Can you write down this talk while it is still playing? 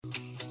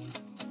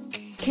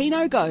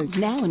Keno Go,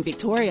 now in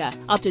Victoria.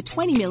 Up to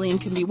 20 million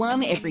can be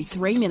won every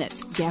 3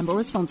 minutes. Gamble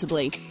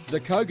responsibly. The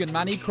Kogan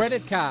Money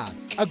Credit Card.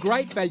 A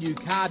great value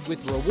card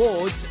with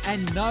rewards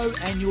and no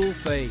annual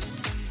fee.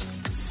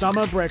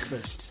 Summer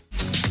breakfast.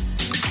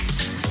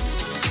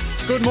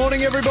 Good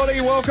morning, everybody.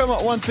 Welcome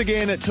once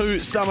again to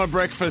Summer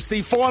Breakfast,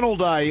 the final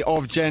day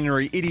of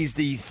January. It is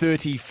the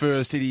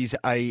 31st. It is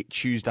a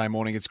Tuesday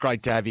morning. It's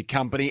great to have your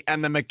company.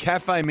 And the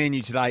McCafe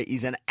menu today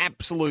is an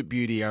absolute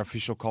beauty, our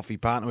official coffee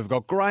partner. We've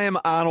got Graham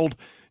Arnold,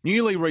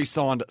 newly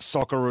re-signed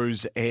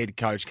Socceroos head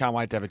coach. Can't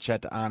wait to have a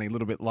chat to Arnie a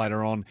little bit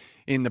later on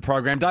in the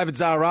program. David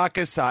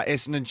Zaharakis,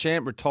 Essendon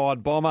champ,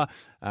 retired Bomber,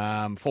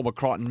 former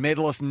Crichton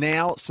medalist,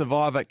 now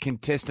Survivor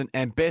contestant,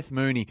 and Beth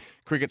Mooney,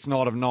 Cricket's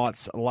Night of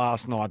Nights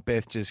last night.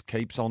 Beth just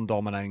keeps on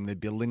dominating, the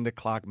Belinda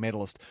Clark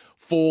medalist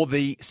for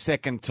the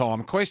second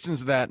time. Questions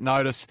without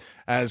notice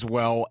as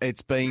well.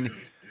 It's been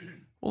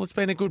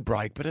a good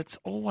break, but it's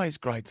always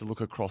great to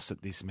look across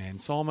at this man.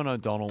 Simon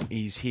O'Donnell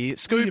is here.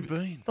 Scoop,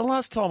 the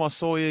last time I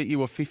saw you, you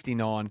were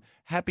 59.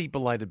 Happy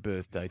belated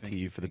birthday to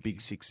you for the big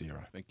 6-0.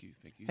 Thank you.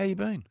 How you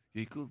been?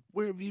 Yeah, good.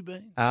 Where have you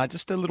been?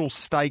 Just a little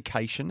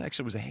staycation.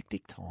 Actually, it was a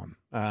hectic time.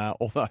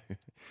 Although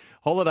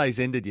holidays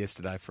ended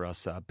yesterday for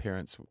us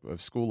parents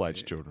of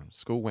school-aged children.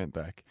 School went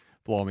back.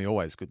 Blimey,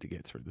 always good to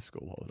get through the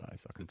school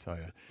holidays, I can tell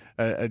you.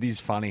 It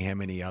is funny how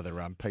many other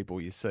people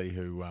you see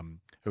who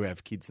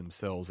have kids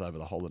themselves over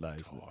the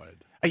holidays.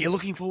 Are you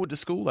looking forward to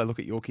school? They look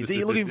at your kids. Are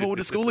you looking forward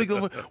to school?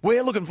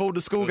 We're looking forward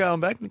to school going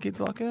back. And the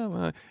kids are like, oh,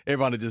 well.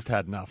 Everyone had just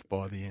had enough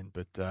by the end.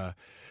 But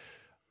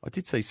I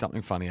did see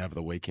something funny over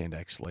the weekend,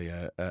 actually.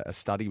 A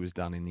study was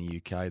done in the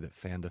UK that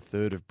found a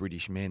third of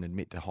British men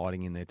admit to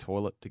hiding in their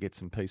toilet to get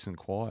some peace and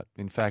quiet.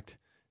 In fact,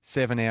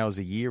 7 hours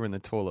a year in the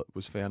toilet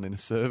was found in a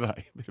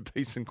survey. A bit of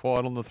peace and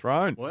quiet on the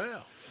throne.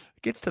 Wow.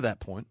 It gets to that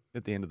point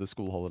at the end of the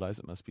school holidays,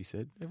 it must be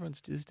said. Everyone's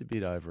just a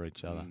bit over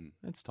each other.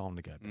 It's time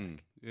to go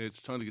back. Yeah,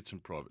 it's time to get some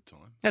private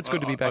time. That's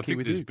good to be back here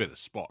with you. I think there's better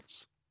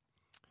spots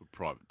for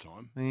private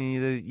time.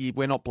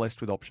 We're not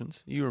blessed with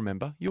options. You'll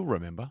remember. You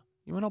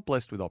were not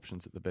blessed with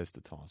options at the best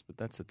of times, but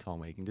that's the time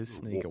where you can just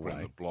sneak Walk away.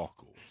 around the block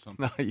or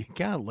something. No, you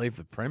can't leave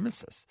the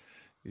premises.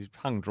 You're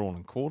hung, drawn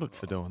and quartered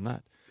for doing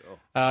that.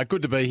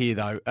 Good to be here,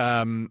 though.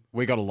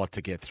 We got a lot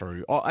to get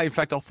through. In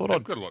fact, I've got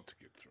a lot to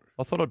get through.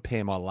 I thought I'd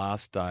pair my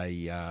last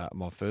day,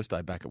 my first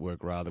day back at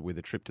work, rather, with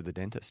a trip to the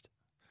dentist,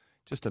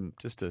 just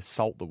to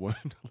salt the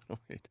wound a little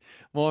bit.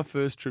 My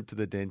first trip to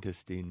the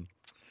dentist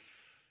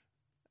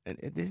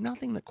there's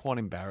nothing that quite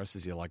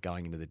embarrasses you like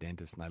going into the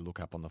dentist and they look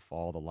up on the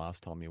file the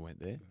last time you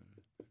went there.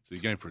 So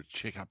you're going for a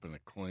checkup and a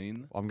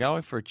clean? I'm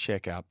going for a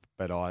checkup,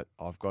 but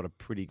I've got a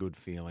pretty good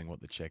feeling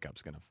what the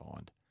checkup's going to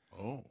find.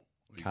 Oh,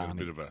 you got a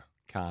bit of a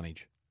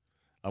carnage.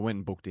 I went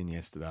and booked in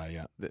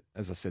yesterday.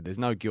 As I said, there's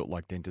no guilt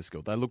like dentist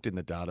guilt. They looked in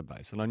the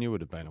database, and I knew it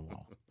would have been a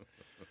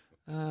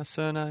while.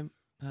 Surname,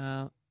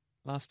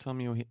 last time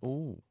you were here.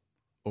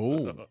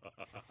 Oh,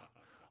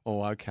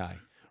 okay.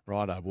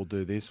 Righto, we'll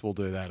do this, we'll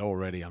do that.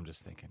 Already, I'm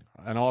just thinking.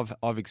 And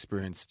I've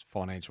experienced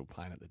financial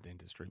pain at the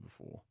dentistry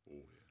before. Oh,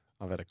 yeah.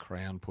 I've had a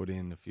crown put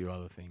in, a few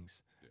other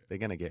things. Yeah. They're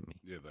going to get me.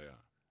 Yeah, they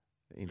are.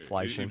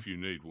 Inflation. If you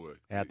need work.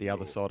 Out the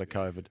other side of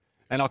COVID.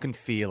 And I can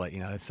feel it,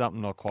 there's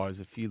something not quite.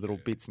 There's a few little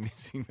bits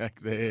missing back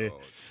there.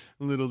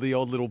 The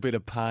odd little bit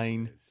of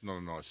pain. It's not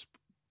a nice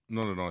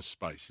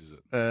space, is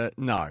it?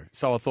 No.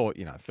 So I thought,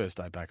 first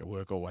day back at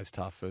work, always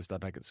tough. First day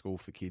back at school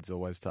for kids,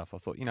 always tough. I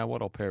thought, you know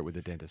what, I'll pair it with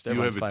a dentist. Do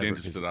you have a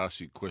dentist that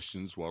asks you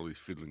questions while he's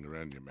fiddling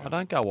around your mouth? I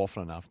don't go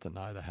often enough to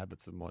know the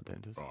habits of my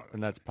dentist,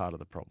 and that's part of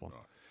the problem.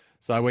 Right.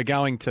 So we're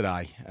going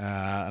today,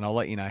 and I'll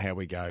let you know how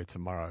we go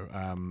tomorrow,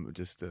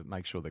 just to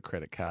make sure the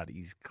credit card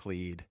is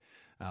cleared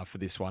for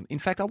this one. In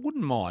fact, I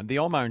wouldn't mind the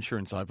Olmo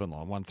Insurance Open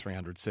Line,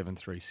 1300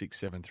 736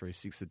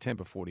 736, the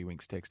Temper 40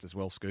 Winks text as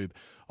well, Scoob,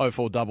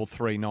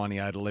 0433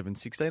 98 11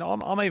 16.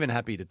 I'm even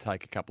happy to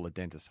take a couple of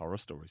dentist horror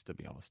stories, to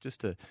be honest,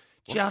 just to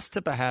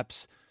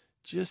perhaps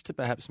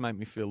make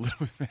me feel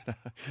a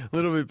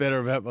little bit better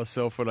about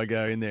myself when I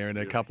go in there in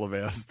a couple of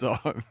hours'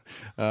 time.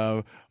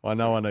 I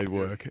know I need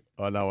work.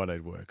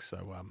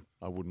 So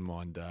I wouldn't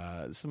mind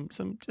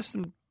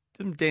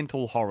some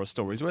dental horror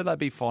stories, whether they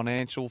be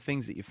financial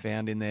things that you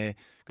found in there.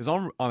 Because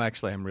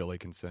I'm really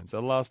concerned.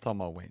 So the last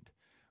time I went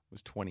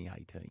was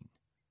 2018.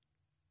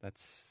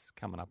 That's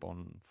coming up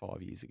on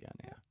 5 years ago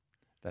now.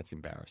 That's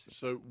embarrassing.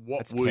 So what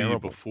That's were terrible.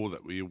 you before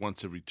that? Were you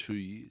once every 2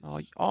 years?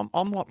 I'm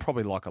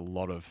probably like a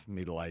lot of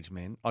middle-aged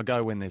men. I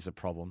go when there's a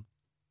problem.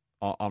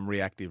 I'm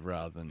reactive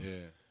rather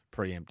than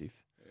preemptive.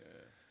 Yeah.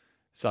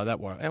 So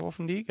how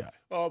often do you go?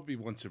 I'll be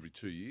once every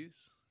 2 years.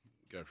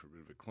 Go for a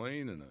bit of a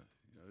clean and a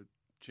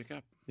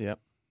check-up. Yep.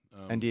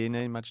 And do you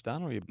need much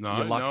done, or you're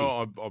lucky?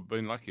 No, I've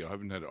been lucky. I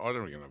don't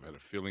reckon I've had a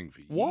filling for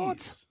years.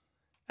 What?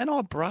 And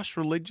I brush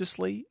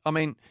religiously. I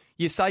mean,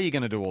 you say you're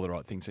going to do all the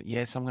right things.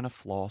 Yes, I'm going to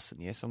floss,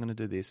 and yes, I'm going to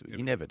do this.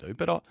 You never do.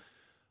 But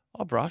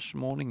I brush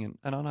morning,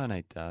 and I don't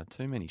eat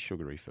too many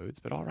sugary foods,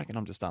 but I reckon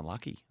I'm just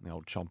unlucky in the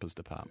old chompers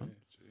department.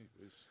 Yeah,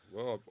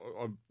 well,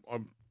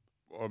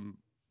 I'm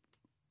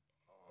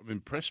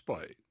impressed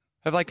by it.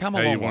 Have they come a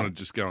long long way? You way? want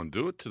to just go and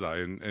do it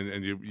today,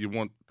 and you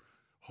want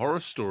horror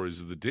stories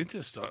of the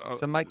dentist.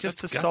 To make just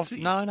to that's soft.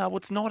 gutsy. No,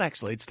 it's not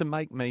actually. It's to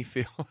make me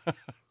feel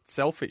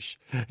selfish,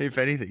 if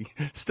anything.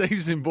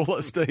 Steve's in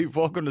Bulla. Steve,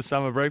 welcome to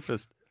Summer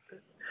Breakfast.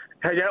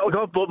 Hey, yeah, look,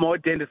 I've bought my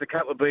dentist a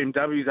couple of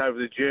BMWs over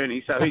the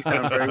journey, so he's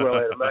done very well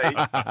out of me.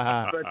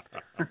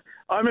 But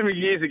I remember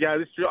years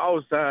ago, I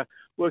was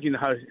working in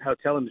the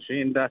hotel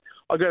industry, and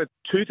I got a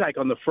toothache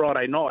on the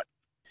Friday night.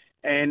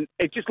 And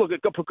it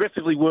got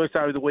progressively worse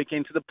over the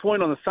weekend to the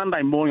point on the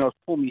Sunday morning I was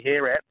pulling my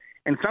hair out,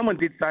 and someone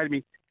did say to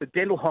me, the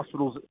dental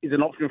hospital is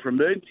an option for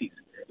emergencies.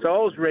 So I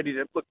was ready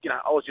to,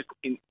 I was just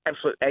in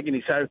absolute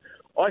agony. So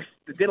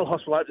the dental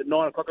hospital opened at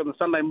 9 o'clock on the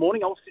Sunday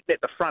morning. I was sitting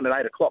at the front at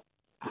 8 o'clock.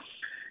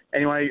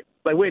 Anyway,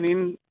 they went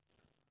in.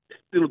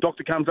 Little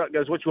doctor comes up and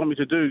goes, "What do you want me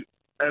to do?"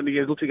 And he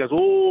goes,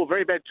 "Oh,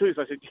 very bad tooth."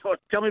 I said,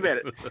 "Tell me about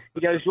it."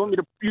 He goes, "You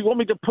want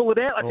me to pull it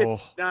out?" I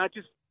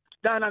said,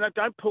 "No,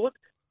 don't pull it.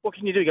 What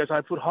can you do?" He goes,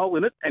 "I put a hole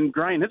in it and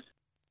drain it,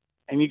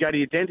 and you go to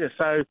your dentist."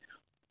 So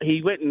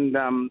he went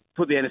and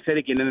put the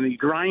anaesthetic in, and then he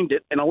drained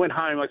it. And I went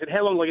home. I said,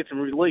 "How long will I get some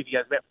relief?" He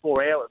goes, "About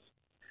 4 hours."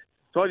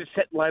 So I just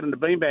sat laid in the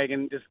beanbag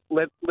and just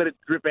let it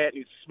drip out and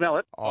you smell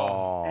it.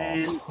 Oh.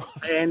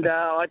 And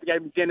I had to go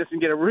to the dentist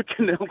and get a root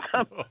canal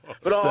done.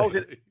 But I was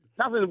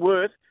nothing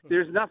worse.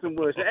 There's nothing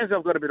worse. As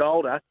I've got a bit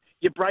older,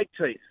 you break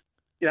teeth.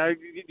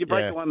 You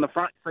break the one in the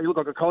front, so you look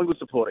like a Collingwood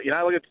supporter.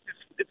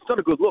 It's not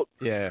a good look.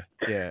 Yeah.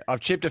 I've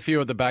chipped a few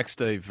at the back,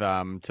 Steve,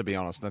 to be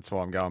honest. That's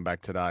why I'm going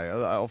back today.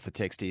 Off the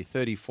text here,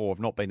 34. I've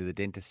not been to the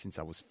dentist since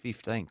I was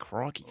 15.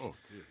 Crikey. Oh,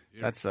 dear.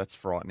 Yeah. That's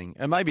frightening.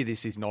 And maybe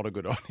this is not a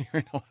good idea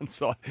in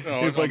hindsight.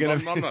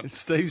 No,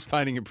 Steve's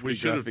painting a pretty graphic. We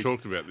should have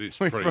talked about this.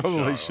 We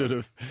probably should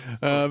have.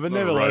 But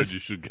nevertheless,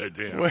 you should go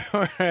down.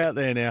 We're out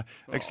there now.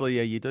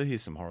 Actually, you do hear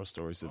some horror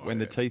stories that when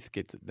the teeth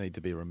need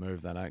to be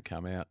removed, they don't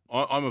come out.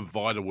 I'm a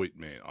Vita-Wheat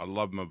man. I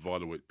love my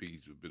Vita-Wheat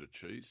biggies with a bit of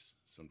cheese,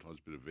 sometimes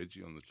a bit of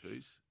veggie on the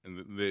cheese.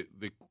 And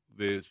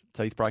they're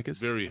teeth breakers?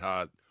 Very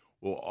hard.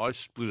 Well, I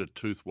split a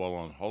tooth while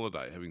on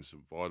holiday, having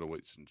some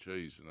Vita-Wheats and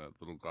cheese and a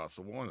little glass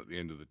of wine at the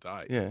end of the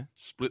day. Yeah.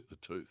 Split the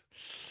tooth.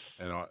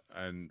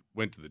 And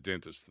went to the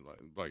dentist, and the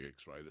bloke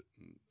x-rayed it,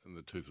 and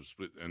the tooth was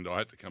split. And I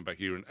had to come back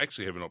here and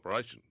actually have an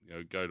operation,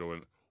 go to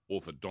an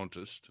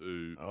orthodontist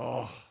who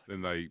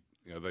then they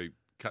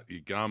cut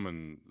your gum,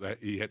 and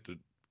he had to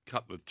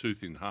cut the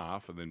tooth in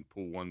half and then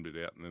pull one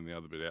bit out and then the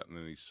other bit out, and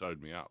then he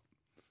sewed me up,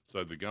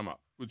 sewed the gum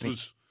up, which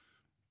was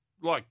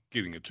like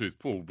getting a tooth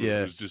pulled, but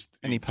it was just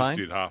any pain? Just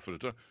did half at a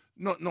time.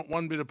 Not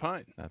one bit of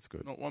pain. That's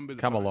good. Not one bit.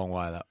 Come of pain. a long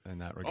way in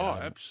that regard.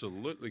 Oh,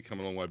 absolutely, come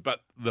a long way. But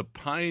the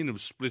pain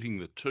of splitting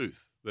the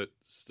tooth that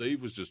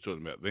Steve was just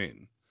talking about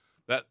then,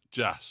 that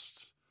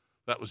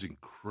was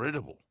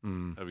incredible.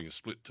 Having a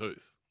split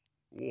tooth.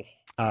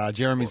 Oh,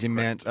 Jeremy's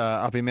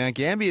up in Mount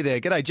Gambier there.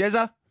 G'day,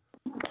 Jezza.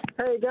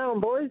 How you going,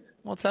 boys?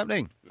 What's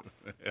happening?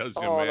 How's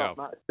your mouth?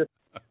 Not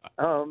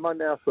much. My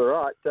mouth's all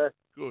right.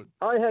 Good.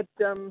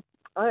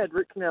 I had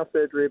root canal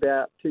surgery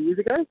about 2 years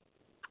ago,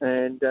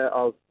 and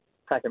I was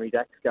packing my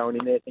dacks going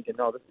in there thinking,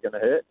 "Oh, this is going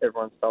to hurt."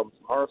 Everyone's told me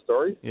some horror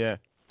stories. Yeah.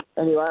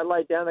 Anyway, I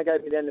laid down, they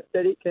gave me the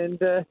anaesthetic,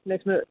 and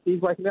next minute he's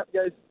waking up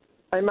and goes,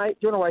 "Hey, mate,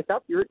 do you want to wake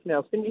up? Your root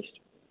canal's finished."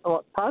 I'm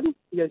like, "Pardon?"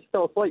 He goes, "You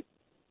fell asleep."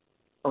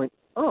 I went,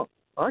 "Oh,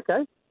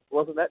 okay. It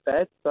wasn't that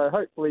bad. So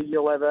hopefully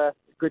you'll have a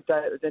good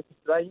day at the dentist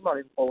today. You might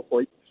even fall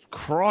asleep."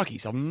 Crikey,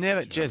 I've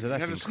never, Jezza,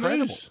 that's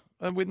incredible.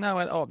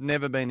 I've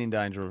never been in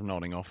danger of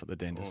nodding off at the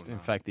dentist. In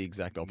fact, the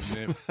exact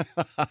opposite.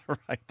 The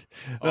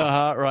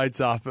heart rate's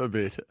up a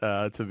bit,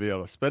 to be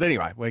honest. But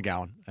anyway, we're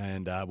going,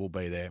 and we'll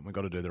be there. We've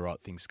got to do the right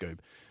thing, Scoob.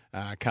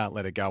 Can't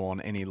let it go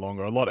on any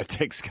longer. A lot of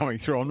texts coming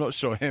through. I'm not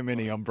sure how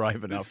many I'm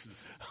brave enough.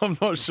 I'm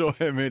not sure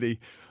how many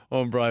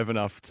I'm brave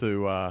enough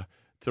to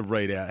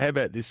read out. How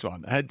about this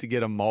one? I had to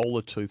get a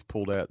molar tooth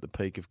pulled out at the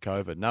peak of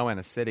COVID. No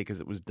anaesthetic, as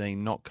it was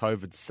deemed not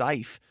COVID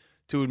safe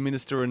to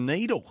administer a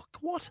needle.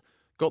 What?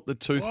 Got the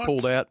tooth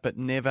pulled out, but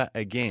never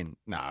again.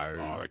 No.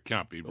 Oh, it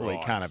can't be right. Well,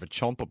 you can't have a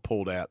chomper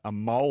pulled out, a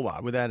molar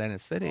without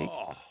anaesthetic.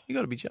 Oh. You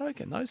got to be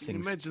joking. Those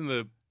things. Imagine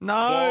the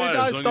pliers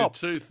on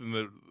stop. Your tooth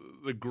and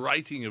the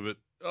grating of it.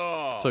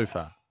 Oh. Too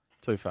far.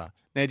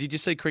 Now, did you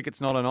see Cricket's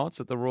Nighty Nights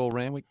at the Royal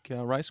Randwick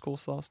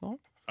Racecourse last night?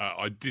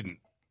 I didn't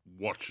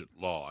watch it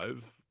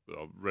live, but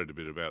I've read a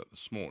bit about it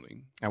this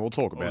morning. And we'll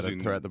talk about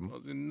it throughout the... I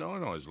was in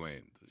Nine Eyes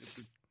land.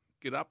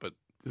 Get up at...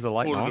 There's a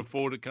late night.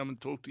 To come and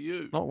talk to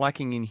you. Not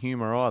lacking in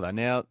humour either.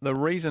 Now, the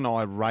reason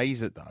I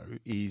raise it, though,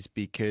 is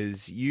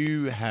because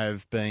you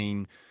have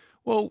been...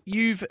 Well,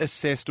 you've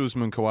assessed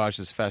Usman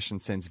Khawaja's fashion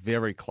sense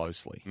very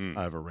closely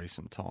over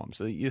recent times.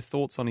 So your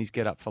thoughts on his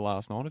get-up for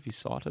last night? Have you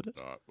cited it?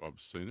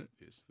 I've seen it,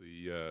 yes.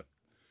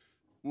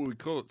 Will we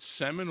call it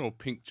salmon or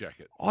pink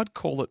jacket? I'd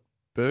call it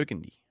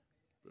burgundy.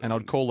 And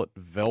I'd call it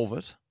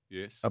velvet.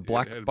 Yes. A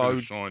black had a bow, bit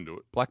of shine to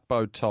it. Black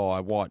bow tie,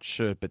 white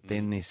shirt, but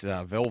then this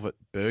velvet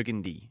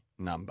burgundy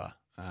number.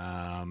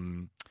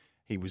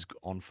 He was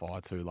on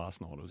fire too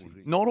last night, was he?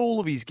 Not all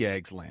of his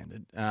gags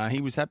landed.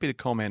 He was happy to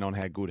comment on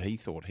how good he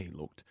thought he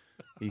looked.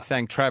 He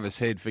thanked Travis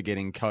Head for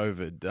getting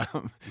COVID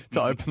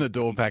to open the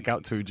door back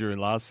up to during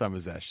last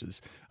summer's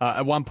Ashes.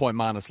 At one point,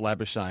 Marnus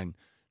Labuschagne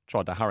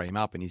tried to hurry him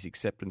up in his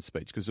acceptance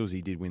speech because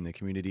Uzi did win the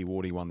community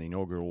award. He won the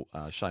inaugural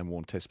Shane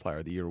Warne Test Player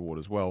of the Year award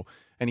as well.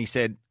 And he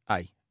said,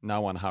 hey,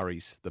 no one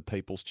hurries the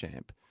people's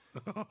champ.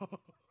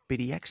 But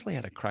he actually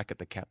had a crack at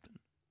the captain.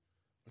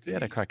 He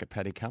had a crack at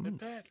Paddy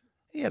Cummins.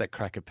 He had a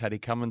crack at Paddy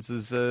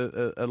Cummins'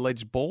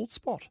 alleged bald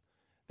spot.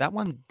 That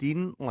one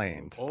didn't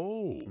land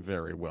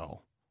very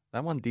well.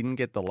 That one didn't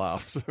get the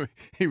laughs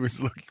he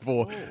was looking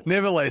for.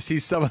 Nevertheless,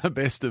 he's some of the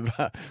best of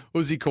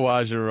Uzi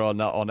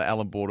Khawaja on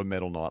Alan Border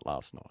medal night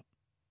last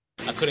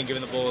night. I couldn't give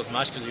him the ball as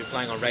much because we were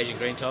playing on Raging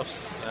Green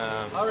Tops,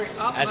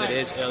 as it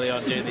is early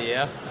on during the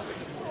year.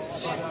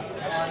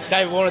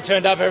 David Warner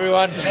turned up,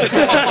 everyone. He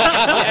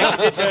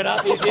actually did turn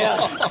up. He's here.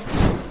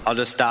 I'll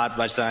just start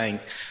by saying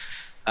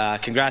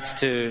congrats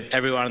to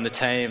everyone on the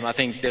team. I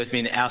think there's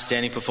been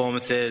outstanding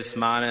performances.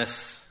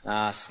 Marnus,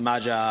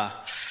 Smudger,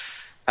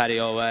 Paddy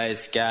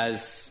always,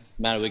 Gaz,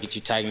 amount of wickets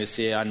you've taken this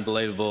year,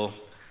 unbelievable.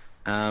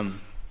 I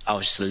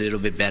was just a little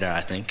bit better,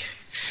 I think.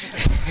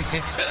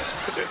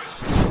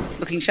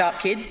 Looking sharp,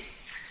 kid.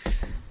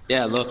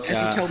 Yeah, look.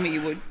 As you told me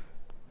you would.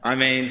 I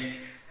mean,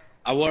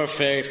 I wore a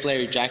very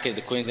flary jacket at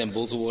the Queensland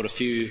Bulls Award a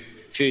few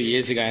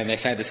years ago, and they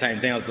said the same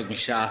thing. I was looking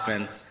sharp,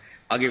 and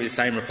I'll give you the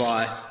same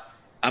reply.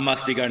 I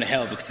must be going to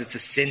hell because it's a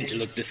sin to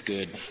look this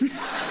good.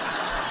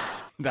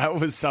 That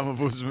was some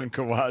of Usman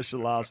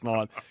Khawaja last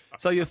night.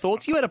 So your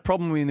thoughts? You had a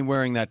problem with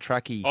wearing that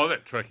trackie. Oh,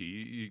 that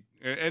trackie.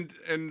 And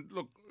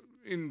look,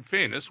 in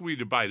fairness, we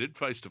debated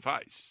face to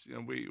face.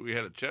 We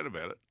had a chat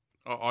about it.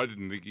 I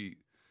didn't think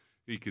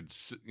he could,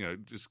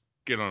 just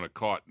get on a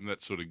kite in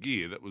that sort of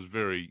gear. That was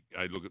very,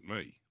 hey, look at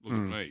me. Look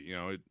at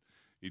me.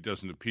 He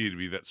doesn't appear to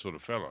be that sort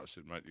of fellow. I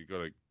said, mate, you've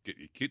got to get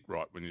your kit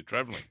right when you're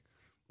travelling.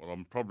 Well,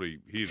 I'm probably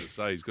here to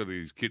say he's got to get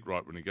his kit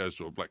right when he goes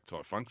to a black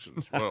tie function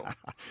as well.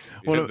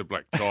 He had the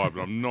black tie, but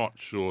I'm not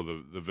sure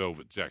the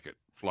velvet jacket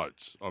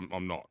floats.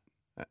 I'm not.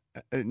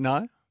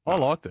 No? I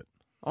liked it.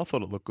 I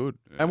thought it looked good.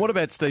 Yeah. And what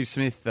about Steve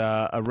Smith,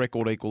 a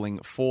record-equalling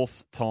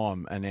fourth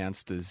time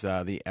announced as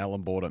the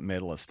Alan Border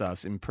medalist?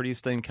 In pretty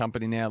esteemed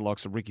company now,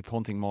 likes of Ricky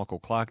Ponting, Michael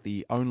Clark,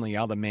 the only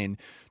other men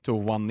to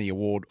have won the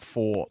award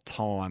 4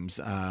 times.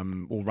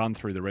 We'll run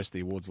through the rest of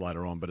the awards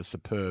later on, but a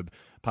superb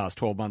past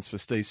 12 months for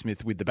Steve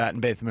Smith with the bat.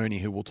 And Beth Mooney,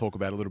 who we'll talk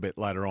about a little bit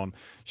later on,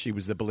 she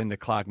was the Belinda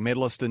Clark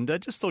medalist, and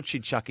just thought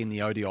she'd chuck in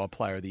the ODI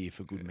Player of the Year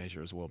for good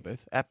measure as well,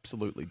 Beth.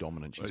 Absolutely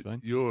dominant she's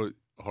been. Your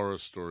horror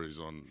stories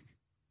on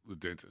the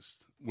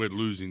dentist. We're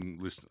losing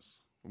listeners.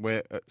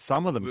 Where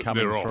some of them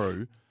coming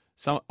through.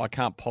 Some I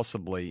can't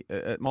possibly.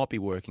 It might be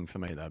working for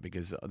me though,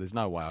 because there's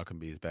no way I can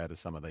be as bad as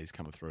some of these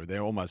coming through.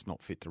 They're almost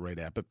not fit to read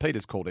out. But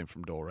Peter's called in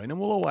from Doreen, and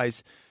we'll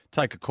always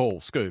take a call,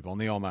 Scoop, on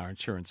the Omar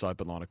Insurance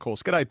Open Line, of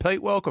course. G'day,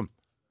 Pete. Welcome.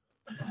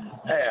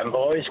 Hey,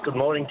 boys. Good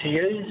morning to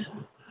you.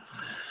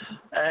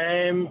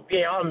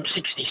 I'm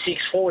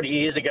 66. 40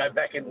 years ago,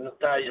 back in the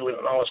days when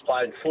I was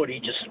playing footy,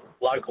 just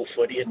local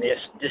footy in the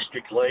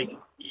District League,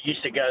 you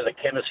used to go to the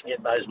chemist and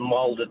get those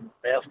moulded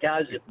mouth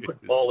guards. You put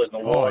the ball in the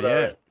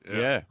water.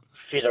 Yeah.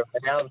 Fit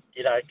around.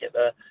 You don't get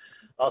the...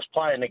 I was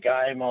playing the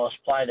game. I was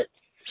playing at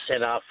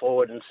centre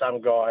forward, and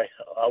some guy,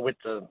 I went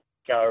to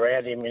go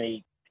around him, and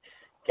he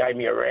gave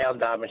me a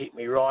round arm and hit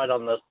me right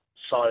on the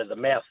side of the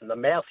mouth. And the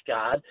mouth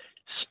guard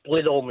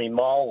split all my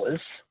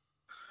molars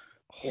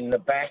in the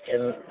back,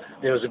 and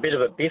there was a bit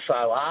of a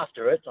biffo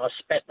after it. I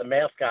spat the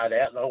mouth guard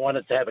out, and I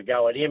wanted to have a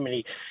go at him, and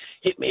he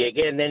hit me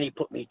again. Then he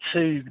put me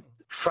 2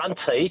 front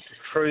teeth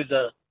through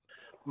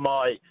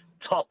my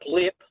top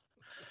lip.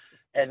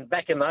 And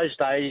back in those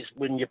days,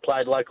 when you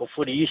played local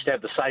footy, you used to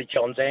have the St.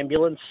 John's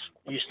ambulance,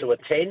 used to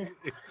attend.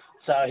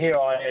 So here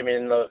I am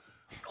in the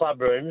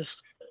club rooms,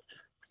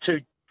 2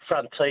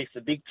 front teeth,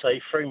 the big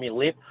teeth, through my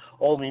lip,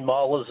 all my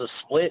molars are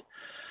split.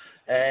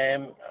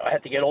 I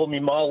had to get all my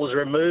molars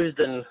removed,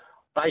 and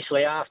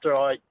basically after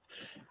I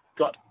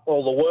got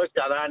all the work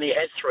done, I only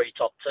had 3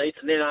 top teeth,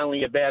 and then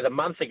only about a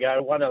month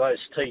ago, one of those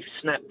teeth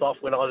snapped off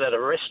when I was at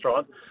a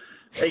restaurant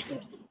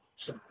eating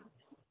some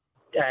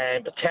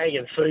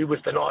Italian food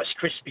with the nice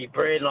crispy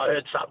bread, and I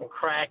heard something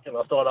crack, and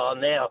I thought,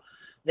 now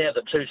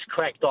the tooth's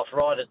cracked off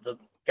right at the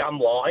gum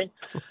line.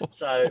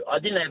 So I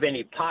didn't have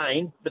any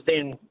pain, but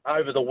then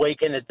over the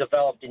weekend it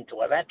developed into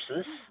an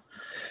abscess.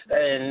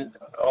 And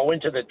I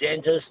went to the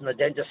dentist, and the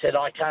dentist said,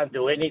 I can't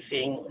do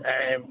anything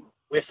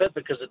with it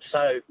because it's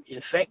so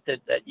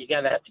infected that you're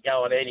going to have to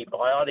go on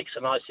antibiotics.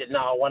 And I said, no,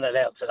 I want it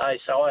out today.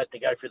 So I had to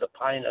go through the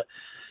pain of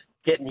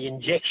getting the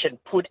injection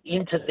put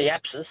into the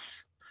abscess,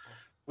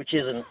 which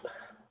isn't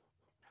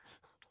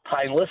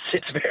painless.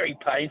 It's very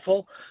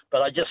painful,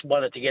 but I just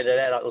wanted to get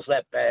it out. It was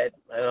that bad.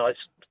 And I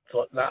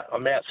thought, no,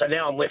 I'm out. So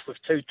now I'm left with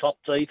 2 top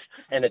teeth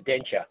and a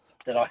denture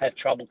that I had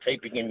trouble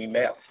keeping in my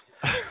mouth.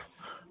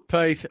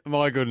 Pete,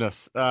 my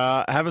goodness.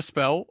 Have a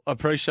spell.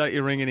 Appreciate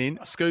you ringing in.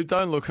 Scoop,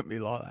 don't look at me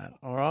like that,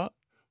 all right?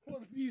 What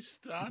have you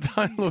started?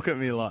 Don't look at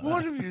me like that.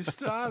 What have you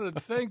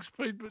started? Thanks,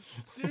 Pete, but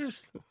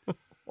seriously. Pete,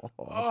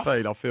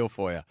 I feel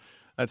for you.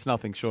 That's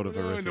nothing short of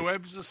horrific. Into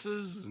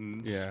abscesses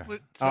and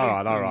split teeth.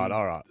 All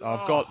right.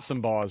 I've got some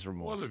buyer's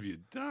remorse. What have you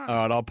done? All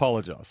right, I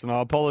apologise. And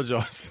I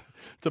apologise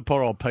to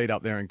poor old Pete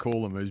up there in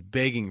Coolum who's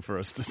begging for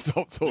us to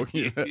stop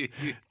talking about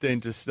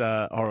dentist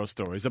horror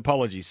stories.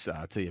 Apologies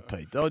to you,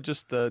 Pete. I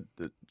just,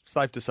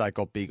 safe to say, it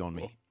got big on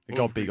me. It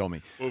got big on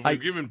me. Well, if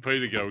we've given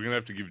Pete a go, we're going to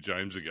have to give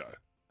James a go.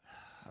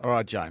 All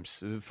right,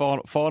 James.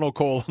 Final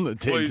call on the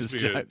dentist,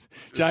 James.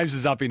 James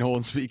is up in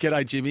Hornsby.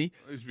 G'day, Jimmy.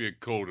 Please be a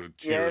call to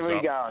cheer us we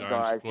up, going, James,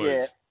 guys.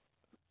 please.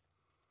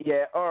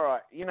 Yeah, all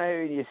right. You know,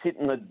 you sit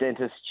in the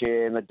dentist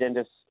chair and the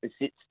dentist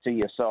sits to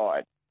your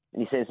side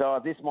and he says,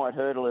 this might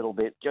hurt a little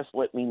bit. Just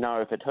let me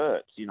know if it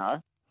hurts, you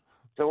know.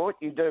 So what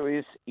you do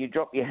is you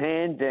drop your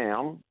hand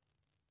down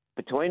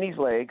between his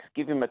legs,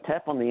 give him a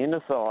tap on the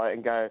inner thigh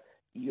and go,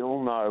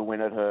 you'll know when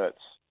it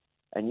hurts.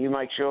 And you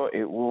make sure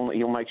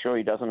you'll make sure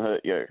he doesn't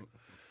hurt you.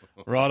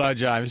 Righto,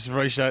 James.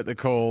 Appreciate the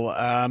call.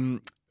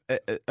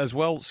 As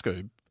well,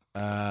 Scoob,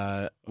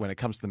 when it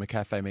comes to the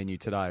McCafe menu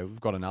today,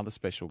 we've got another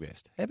special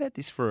guest. How about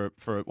this for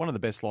one of the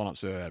best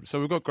lineups we've ever had? So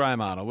we've got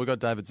Graham Arnold, we've got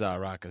David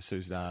Zaharakis,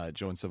 who's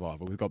joined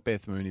Survivor, we've got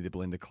Beth Mooney, the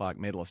Belinda Clark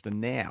medalist,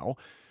 and now,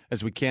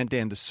 as we count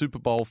down to Super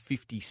Bowl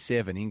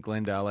 57 in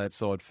Glendale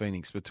outside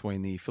Phoenix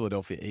between the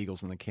Philadelphia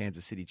Eagles and the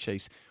Kansas City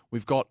Chiefs,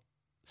 we've got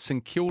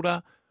St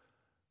Kilda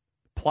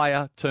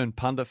player turned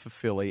punter for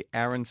Philly,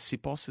 Aaron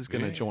Sipos, is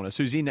going to join us,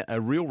 who's in a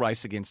real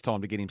race against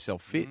time to get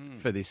himself fit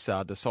for this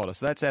decider.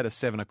 So that's out of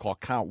 7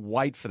 o'clock. Can't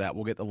wait for that.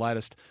 We'll get the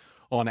latest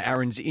on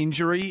Aaron's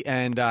injury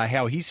and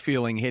how he's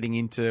feeling heading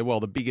into,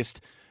 the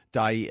biggest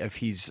day of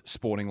his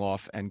sporting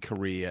life and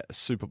career,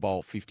 Super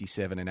Bowl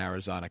 57 in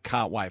Arizona.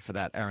 Can't wait for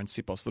that. Aaron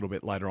Sipos a little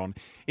bit later on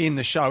in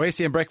the show.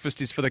 SEN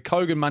Breakfast is for the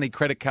Kogan Money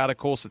credit card, of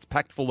course. It's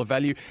packed full of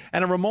value.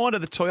 And a reminder,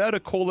 the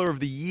Toyota Caller of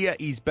the Year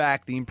is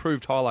back. The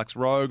improved Hilux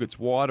Rogue. It's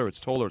wider, it's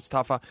taller, it's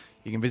tougher.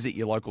 You can visit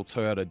your local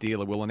Toyota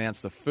dealer. We'll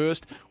announce the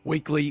first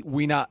weekly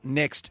winner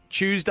next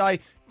Tuesday.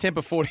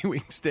 Temper 40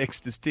 Wings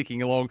text is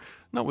ticking along,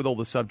 not with all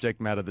the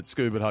subject matter that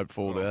Scoob had hoped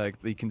for,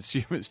 the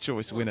Consumer's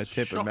Choice winner,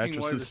 Temper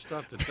mattresses,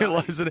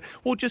 pillows.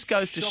 Well, it just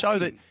goes to show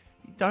that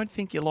you don't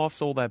think your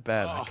life's all that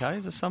bad, okay?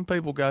 So some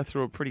people go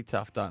through it pretty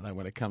tough, don't they,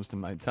 when it comes to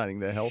maintaining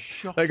their health?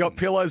 They got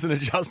pillows and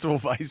adjustable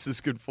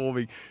bases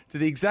conforming to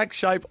the exact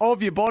shape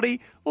of your body.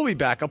 We'll be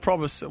back, I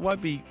promise. It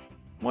won't be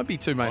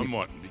too many.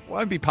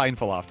 Won't be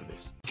painful after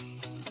this.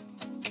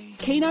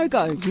 Keno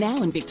Go,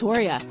 now in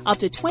Victoria. Up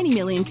to 20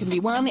 million can be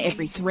won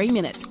every 3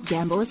 minutes.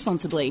 Gamble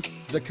responsibly.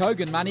 The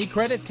Kogan Money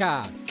Credit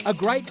Card. A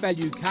great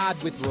value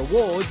card with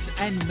rewards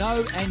and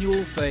no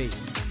annual fee.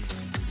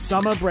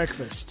 Summer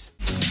breakfast.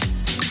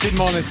 Didn't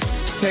mind this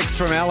text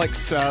from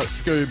Alex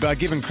Scoob.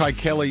 Given Craig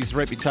Kelly's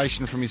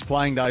reputation from his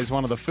playing days,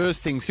 one of the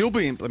first things he'll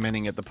be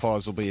implementing at the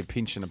Pies will be a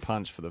pinch and a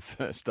punch for the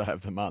first day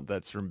of the month.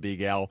 That's from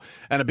Big Al.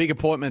 And a big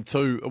appointment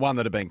too, one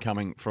that had been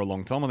coming for a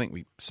long time. I think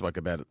we spoke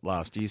about it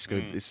last year,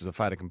 Scoob. This is a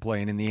fait accompli.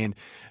 And in the end,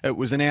 it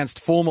was announced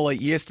formally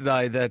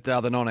yesterday that the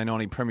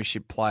 1990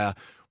 Premiership player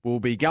will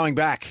be going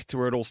back to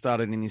where it all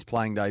started in his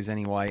playing days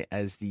anyway,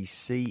 as the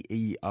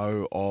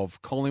CEO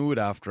of Collingwood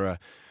after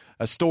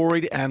a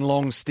storied and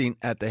long stint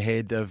at the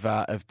head of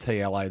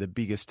TLA, the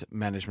biggest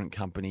management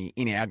company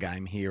in our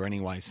game here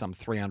anyway, some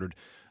 300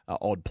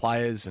 odd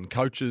players and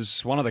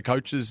coaches. One of the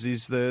coaches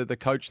is the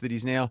coach that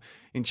is now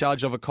in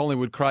charge of at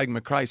Collingwood, Craig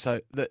McRae.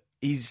 So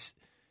he's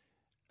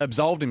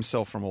absolved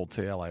himself from all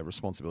TLA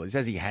responsibilities,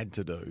 as he had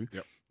to do.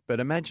 Yep. But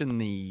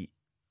imagine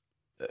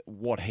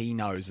what he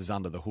knows is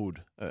under the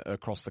hood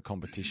across the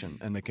competition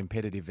and the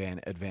competitive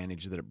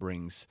advantage that it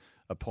brings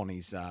upon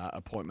his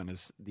appointment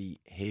as the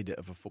head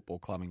of a football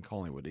club in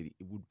Collingwood. It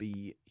would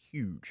be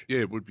huge.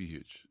 Yeah, it would be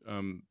huge.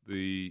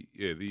 The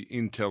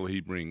intel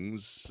he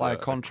brings, player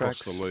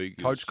contracts, across the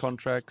league, coach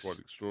contracts, quite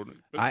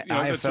extraordinary. But,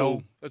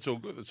 AFL, that's all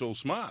good. That's all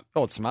smart.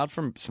 Oh, it's smart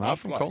from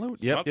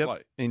Collingwood. Yep,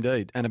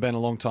 indeed, and it's been a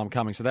long time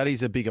coming. So that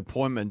is a big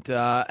appointment.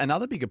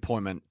 Another big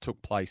appointment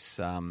took place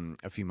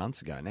a few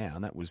months ago now,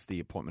 and that was the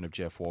appointment of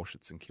Jeff Walsh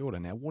at St Kilda.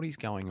 Now, what is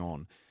going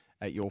on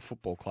at your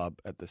football club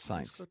at the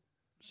Saints? He's got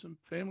some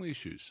family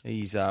issues.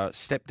 He's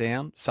stepped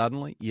down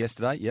suddenly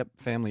yesterday. Yep,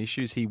 family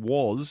issues. He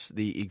was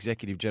the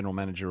executive general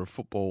manager of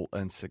football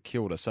in St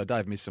Kilda. So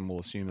Dave Misson will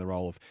assume the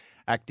role of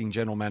acting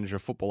general manager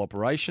of football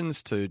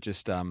operations to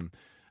just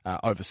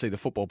oversee the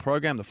football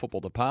program, the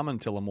football department,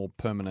 until a more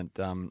permanent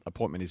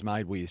appointment is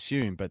made, we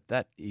assume. But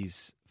that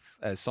is,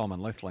 as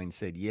Simon Lethlean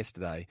said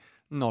yesterday,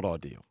 not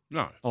ideal.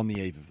 No. On the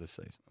eve of the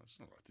season. No, it's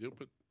not ideal,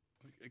 but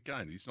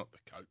again, he's not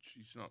the coach.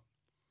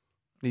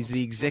 He's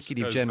the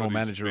executive general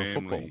manager of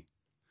football.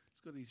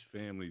 He's got his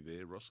family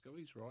there, Roscoe.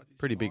 He's right.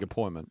 Pretty big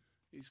appointment.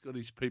 He's got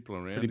his people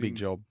around him. Pretty big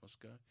job.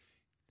 Roscoe.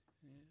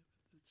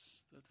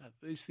 Yeah,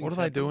 these things what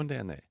are they doing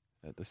down there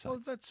at the Saints?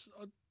 Well, that's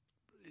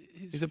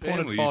he's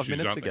appointed 5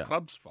 minutes ago. The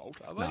club's fault,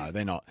 are they? No,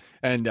 they're not.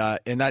 And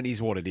that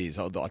is what it is.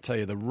 I'll tell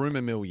you, the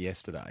rumour mill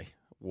yesterday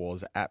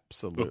was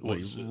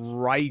absolutely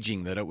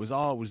raging that it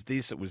was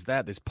this, it was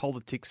that. There's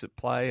politics at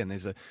play, and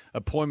there's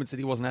appointments that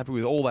he wasn't happy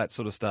with. All that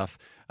sort of stuff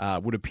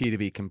would appear to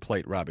be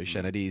complete rubbish,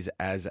 and it is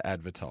as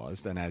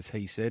advertised and as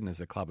he said, and as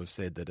the club have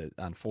said, that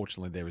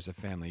unfortunately there is a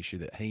family issue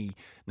that he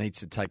needs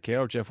to take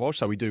care of, Jeff Walsh.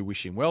 So we do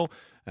wish him well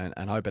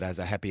and hope it has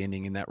a happy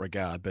ending in that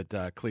regard.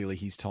 But clearly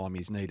his time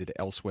is needed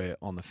elsewhere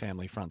on the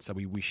family front. So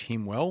we wish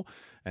him well,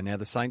 and now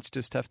the Saints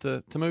just have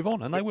to move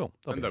on, and they will.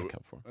 They'll be able to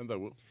cover for him. And they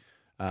will.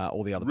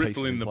 All the other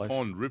ripple pieces in the place.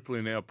 pond, ripple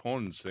in our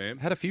pond, Sam.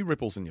 Had a few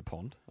ripples in your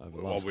pond over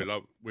the last.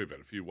 We've had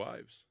a few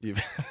waves. You've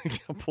had a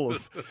couple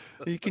of.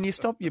 Can you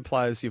stop your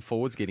players, your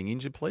forwards, getting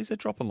injured, please? They're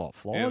dropping like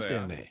flies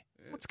down there.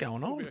 Yeah. What's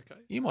going on?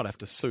 Okay. You might have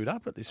to suit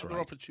up at this rate.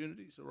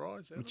 Opportunities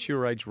arise.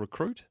 Mature age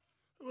recruit.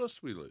 Who else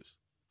do we lose?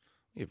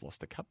 You've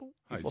lost a couple.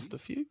 Hazy. You've lost a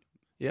few.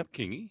 Yep.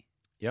 Kingy.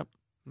 Yep.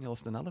 And you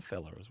lost another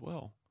fella as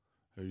well,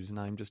 whose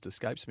name just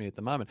escapes me at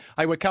the moment.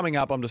 Hey, we're coming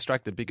up. I'm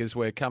distracted because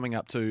we're coming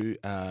up to,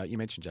 you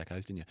mentioned Jack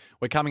Hayes, didn't you?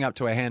 We're coming up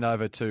to a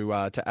handover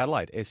to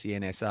Adelaide.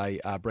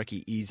 SENSA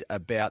Brekkie is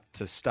about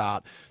to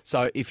start.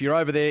 So if you're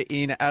over there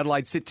in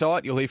Adelaide, sit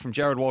tight. You'll hear from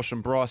Jared Walsh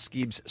and Bryce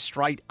Gibbs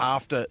straight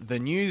after the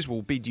news.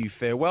 We'll bid you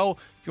farewell.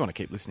 If you want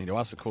to keep listening to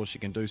us, of course, you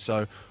can do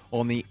so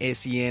on the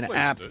SEN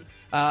app.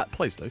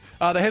 Please do.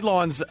 The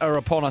headlines are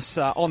upon us.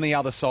 On the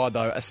other side,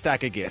 though, a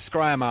stack of guests.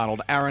 Graham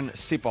Arnold, Aaron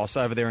Sipos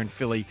over there in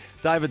Philly,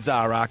 David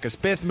Zaharakis,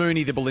 Beth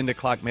Mooney, the Belinda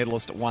Clark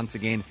medalist once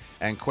again,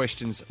 and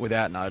questions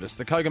without notice.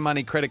 The Kogan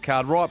Money credit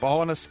card right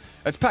behind us.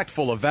 It's packed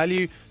full of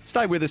value.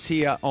 Stay with us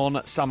here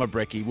on Summer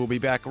Brekkie. We'll be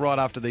back right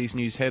after these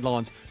news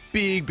headlines.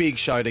 Big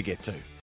show to get to.